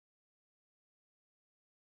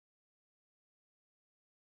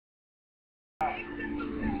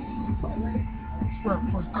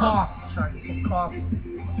for cough. Sorry, for cough.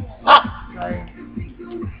 Sorry.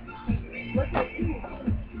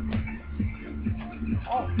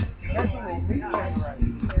 Oh, that's all right.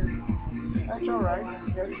 That's all right.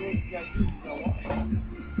 That's what you got to go.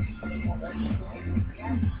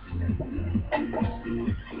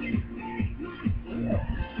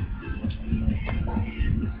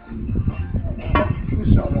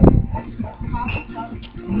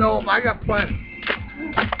 No, I got plenty.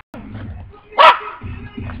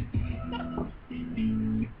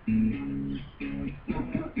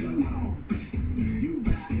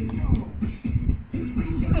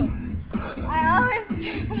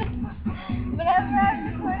 Whenever I'm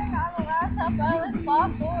recording on the laptop, I always fall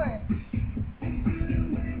forward.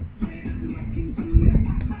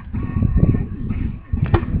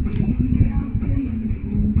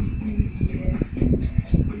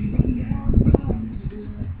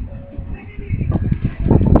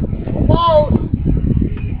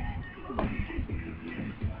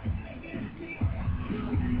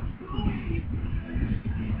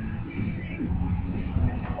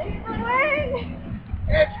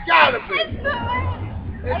 It's gotta be. It's the wind.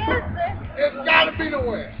 It's gotta be the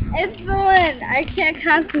wind. It's the wind. I can't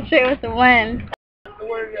concentrate with the wind.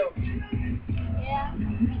 Where you go? Yeah.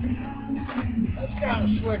 That's kind of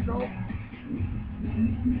slick, though.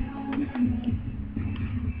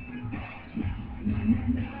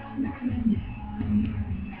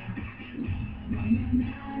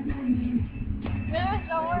 There's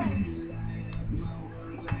no wind.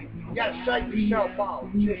 You gotta psych yourself out.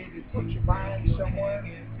 Just put your mind somewhere,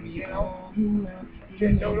 you know.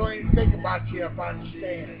 Just don't even think about you up on the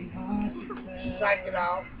stand. Psych it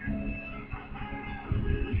out.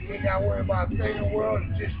 You ain't gotta worry about a thing in the world.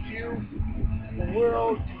 It's just you. The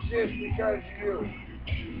world exists because of you.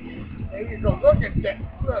 There you go. Look at that.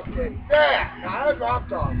 Look at that. Now that's what I'm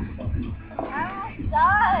talking about. I almost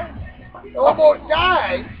died. You almost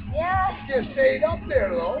died? Yeah. You just stayed up there,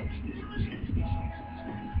 though.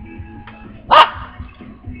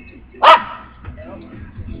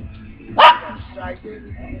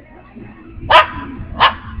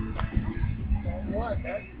 What?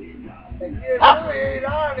 That really ain't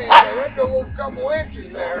on it. That's a little couple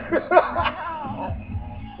inches there.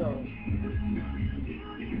 So.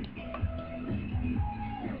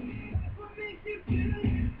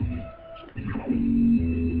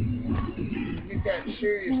 Get that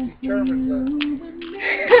serious, determined look.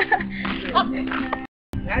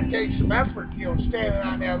 That takes some effort, you know, standing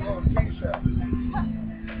on that little piece of.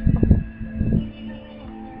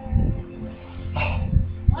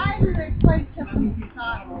 Why do they play Tiffany's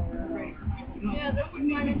Chicago? Yeah, this is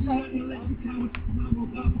my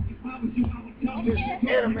Just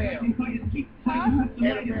hit him in. Huh?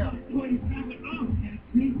 Hit him in.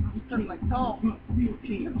 It's like tall.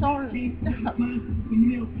 It's already stuff.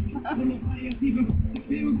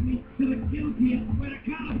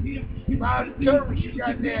 About determined, she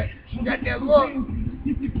got that look.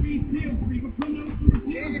 She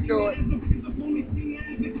can do it.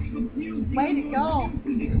 Way to go.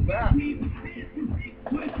 Yeah.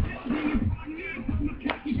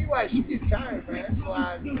 See why she gets tired, man. That's why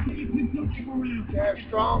you have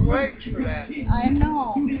strong legs for that. I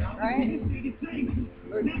know, right?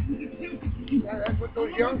 Yeah, that's what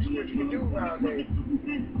those youngsters can do nowadays.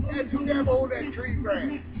 Yeah, just grab hold of that tree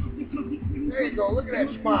branch. There you go. Look at that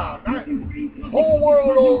smile. The whole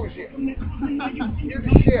world owes you. You're the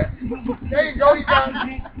shit. There you go. You got it.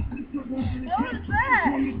 What was that?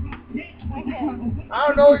 I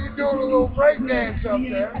don't know. You're doing a little break dance up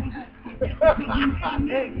there.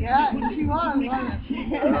 Yeah, she was, wasn't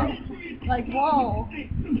she? Like, whoa.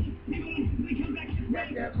 Got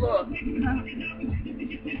that look.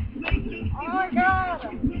 Oh my God.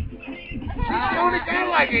 You only got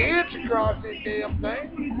like an inch across this damn thing.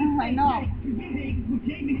 I know.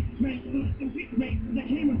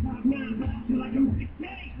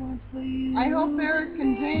 I hope Eric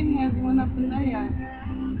and Jane has one up in there yet.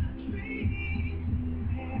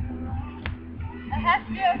 I have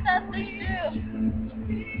to go without the shoe.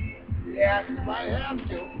 Yeah, you might have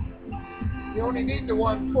to. You only need the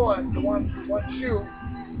 1 foot, the one shoe.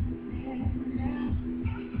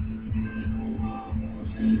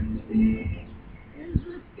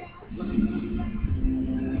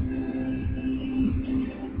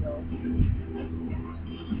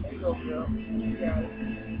 There you go, girl. You got it.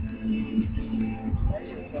 There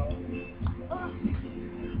you go.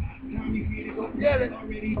 Go get it.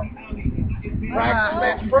 Practice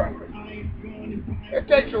makes perfect. It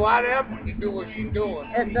takes a lot of effort to do what she's doing.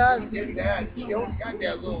 It does. Get that. She only got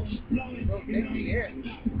that little nifty end.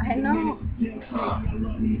 I know. Huh.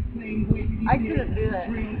 I couldn't do that.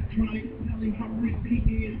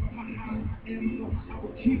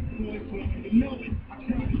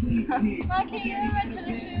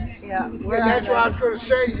 Yeah. Well, that's what I was going to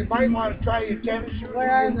say. You might want to try your tennis shoes.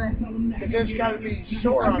 Where are they? Because it's got to be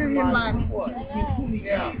sore I'll on give the you bottom of the foot.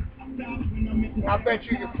 Yeah. I bet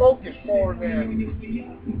you can focus more then.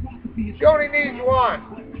 She only needs one.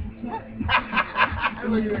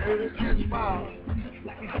 Look at her, it's just smile.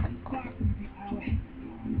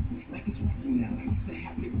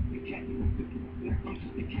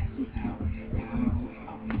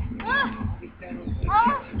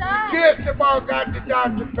 Just about got the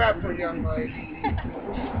Dr. Pepper, young lady.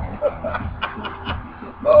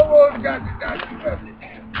 Almost got the Dr. Pepper.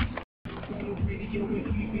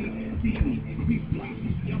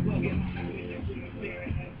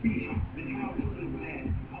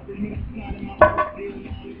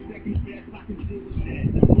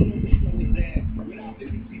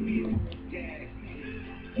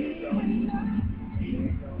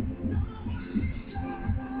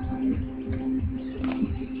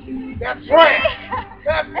 That branch!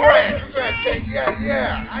 That branch!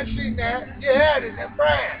 Yeah, I seen that. You had it, that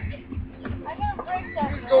branch. I gotta break that.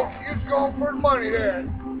 You're going for the money there.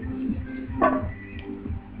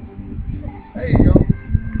 There you go.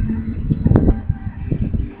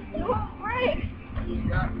 It won't break.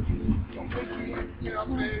 Yeah. Don't make me get up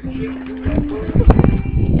there and shit and do that move.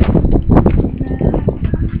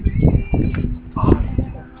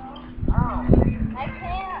 I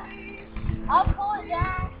can't. I'll pull it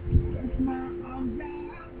down.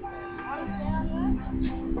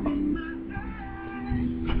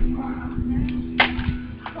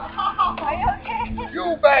 Are you okay? You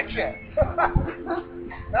betcha.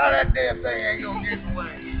 Now that damn thing ain't gonna get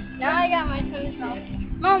away. Now I got my tennis shoes.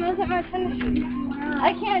 Mom, look at my tennis shoes.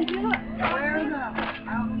 I can't do it. Where are them? I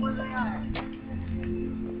don't know where they are.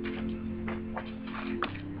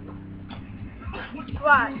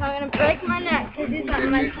 Watch, I'm gonna break my neck because these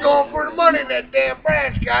aren't my She's going for the money. That damn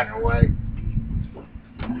branch got in her way.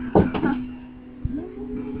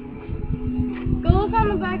 Go look on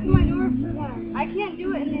the back of my door for them. I can't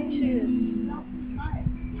do it in these shoes.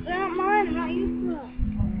 They're not mine. I'm not used to them.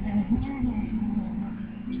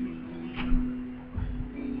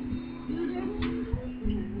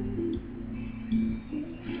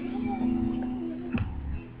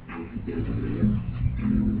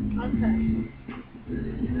 Okay.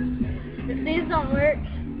 If these don't work,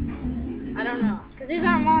 I don't know. Because these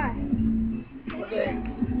aren't mine. Okay.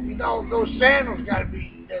 You know, those sandals gotta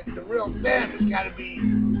be, the real sandals gotta be,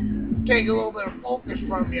 take a little bit of focus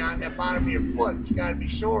from you on that bottom of your foot. It's gotta be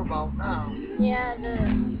sore about now. Yeah, it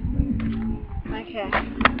is. Okay.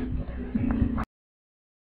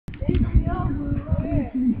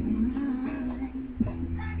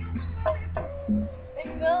 They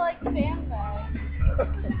feel like sandbags.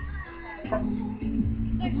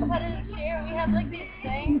 It's like put in a chair. We have like these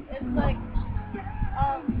things. It's like,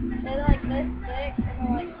 they're like this thick and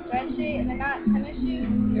they're like stretchy and they're not tennis shoes.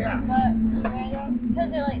 Yeah. But because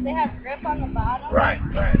they're like they have grip on the bottom. Right.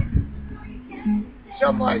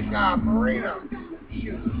 Something like merino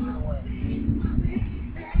shoes in a way.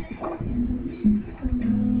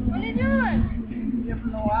 What are you doing?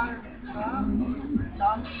 Giving the water to stop.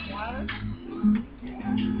 Stop the water.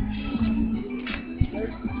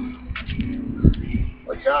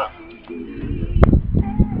 What's up?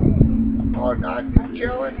 Oh, not you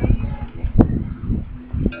chilling?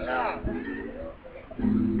 Yeah.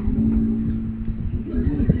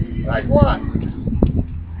 Like what?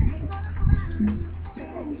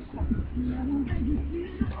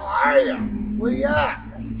 How are you? Where you at?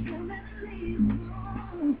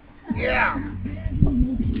 Yeah.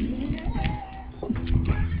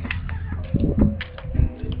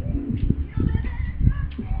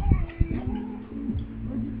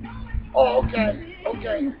 Oh, okay.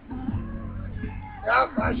 Yeah,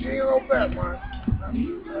 I'll see you in a little bit, Mark.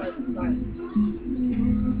 Bye.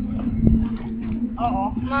 Uh-oh.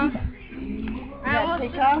 Mom.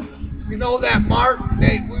 You know that Mark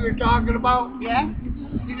that we were talking about? Yeah?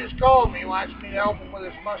 He just called me, wants me to help him with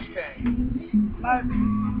his Mustang. Mark.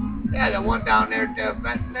 Yeah, the one down there at the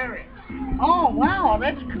veterinarian. Oh, wow,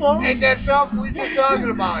 that's cool. Ain't that something? We just talking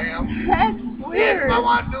about him. That's Yeah, weird. if I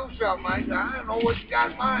want to do something, I said, I don't know what you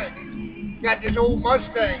got in mind. He got this old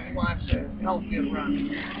Mustang he wants to help get run.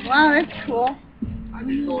 Wow, that's cool. I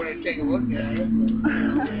just go there and take a look at it.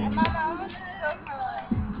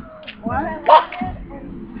 What?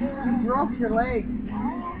 You broke your leg.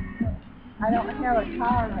 I don't have a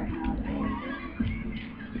car right now.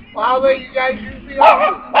 Well, how late you guys usually up?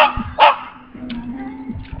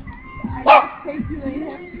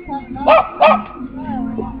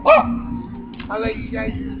 How late you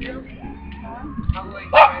guys usually up? How late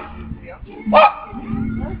you guys usually up?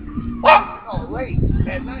 Oh, late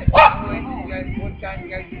at night. How late you guys? What time you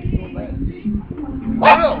guys usually go to bed?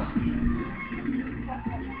 Well,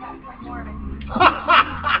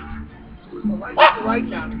 I put the light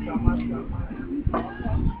down or something.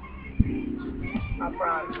 I'm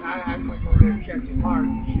proud. I went over there to check some heart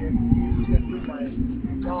and shit. Just do my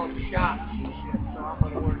long shots and shit. So I'm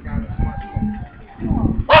gonna work on it much more.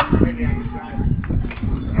 Maybe I can try it.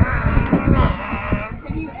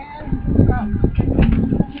 Can you add?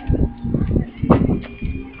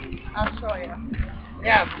 I'll show you.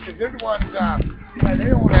 Yeah, because they're the ones. Yeah, they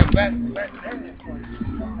don't have veterinarian points.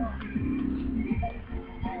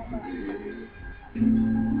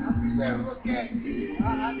 You better look at it.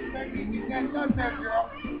 I'm expecting you got done there, girl.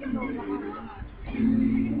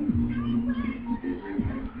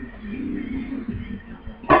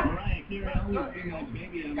 Mariah Carey always bring up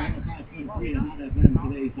Baby on 105.3 on Hot FM.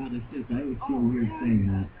 Today's hottest hits. I always feel weird saying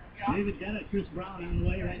that. David Guetta, Chris Brown on the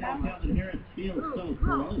way right now. Calvin Harris feels so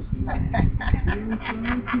close.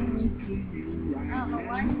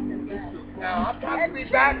 Now, I'll probably be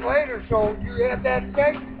back later, so you have that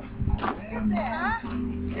thing?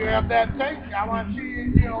 You have that thing? I want to see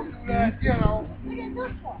you, do that, Look at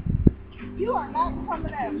this one. You are not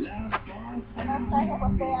coming out unless I have a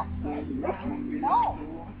bathroom. No.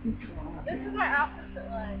 This is my opposite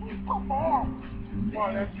leg. It's so bad. Well,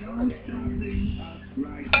 that's good.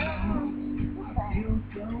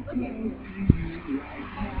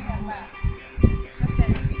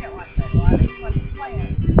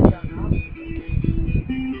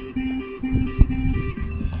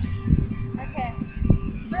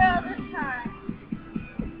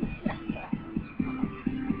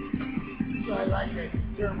 I like that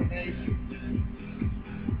determination.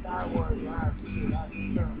 Star Wars, I'm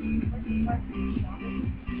determined.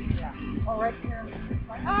 Yeah. Oh, right here.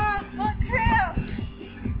 Look, cramp.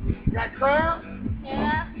 You got cramp?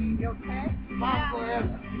 Yeah. You okay? Mom, go ahead.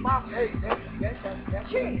 Mom, hey, that's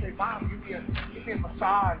say, Mom, give me a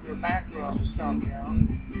massage or a back rub or something, you know?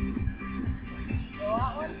 You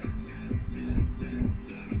want one?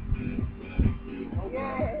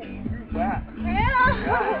 Yay. You bet.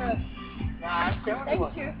 Yeah. Nah, I'm telling you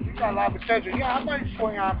what, you got a lot of potential. Yeah, I might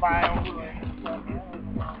swing on by over there.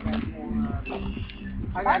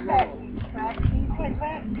 I got to go.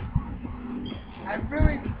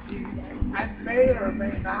 I may or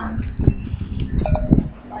may not.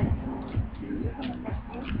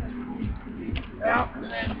 Yeah, and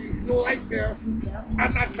then you go right there.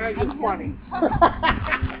 I'm not trying to be funny.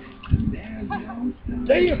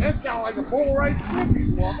 Damn, that sounds like a full right trippy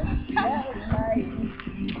woman. That was nice.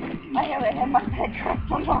 I haven't had my pet truck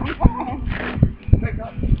for a long time. Pick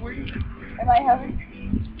up the sweet. Am I having?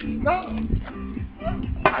 No.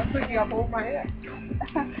 I'm thinking up over my head.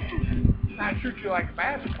 I shoot you like a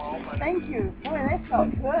basketball, but Thank you. Boy, that felt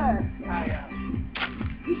good.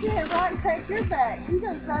 You should have Ron take your back. You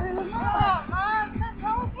done better than mine. Oh, Mom, that's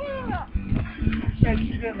all good. she said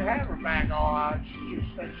she didn't have her back all out. She just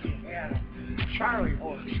said she had a Charlie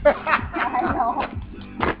horse. I know.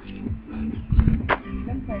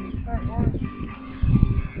 Them things start working.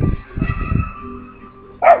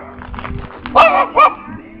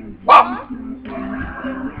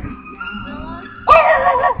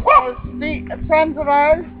 Friends of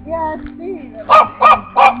ours? Yeah, Steve.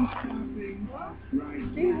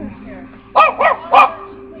 Steve is here.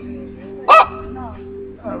 No.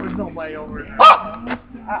 There was nobody over there.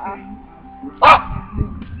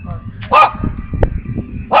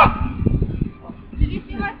 Did you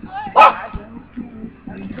see my foot?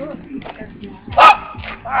 That's good.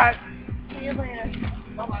 Alright. See you later.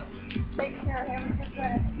 Bye-bye. Take care. Have a good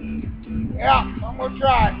day. Yeah, I'm going to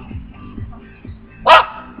try.